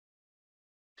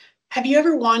Have you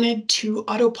ever wanted to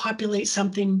auto-populate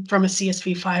something from a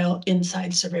CSV file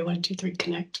inside Survey123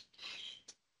 Connect?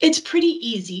 It's pretty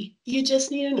easy. You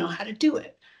just need to know how to do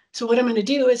it. So what I'm going to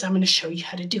do is I'm going to show you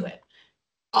how to do it.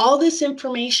 All this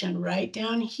information right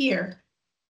down here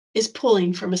is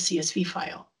pulling from a CSV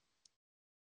file.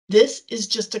 This is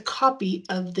just a copy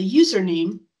of the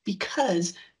username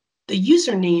because the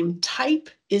username type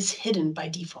is hidden by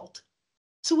default.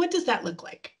 So what does that look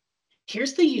like?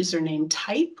 Here's the username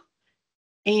type.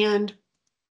 And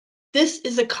this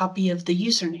is a copy of the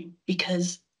username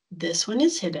because this one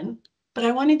is hidden, but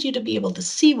I wanted you to be able to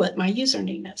see what my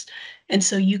username is. And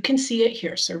so you can see it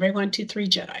here, Survey123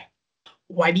 Jedi.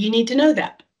 Why do you need to know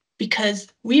that? Because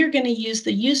we are going to use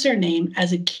the username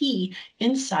as a key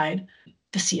inside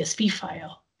the CSV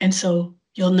file. And so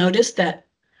you'll notice that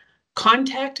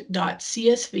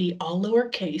contact.csv, all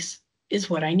lowercase, is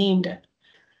what I named it.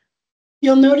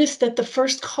 You'll notice that the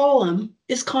first column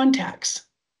is contacts.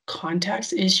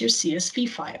 Contacts is your CSV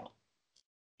file.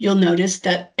 You'll notice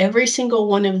that every single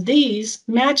one of these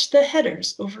match the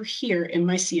headers over here in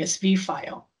my CSV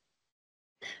file.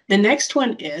 The next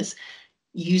one is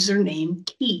username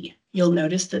key. You'll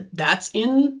notice that that's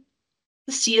in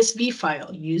the CSV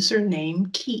file,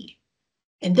 username key.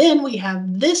 And then we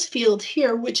have this field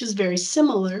here, which is very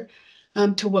similar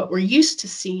to what we're used to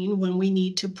seeing when we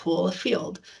need to pull a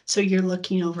field. So you're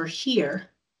looking over here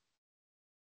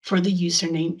for the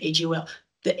username AGOL.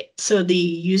 So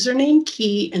the username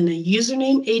key and the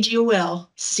username AGOL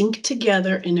sync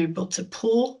together and are able to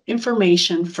pull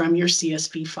information from your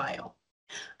CSV file.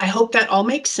 I hope that all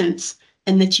makes sense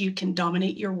and that you can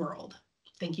dominate your world.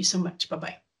 Thank you so much.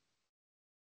 Bye-bye.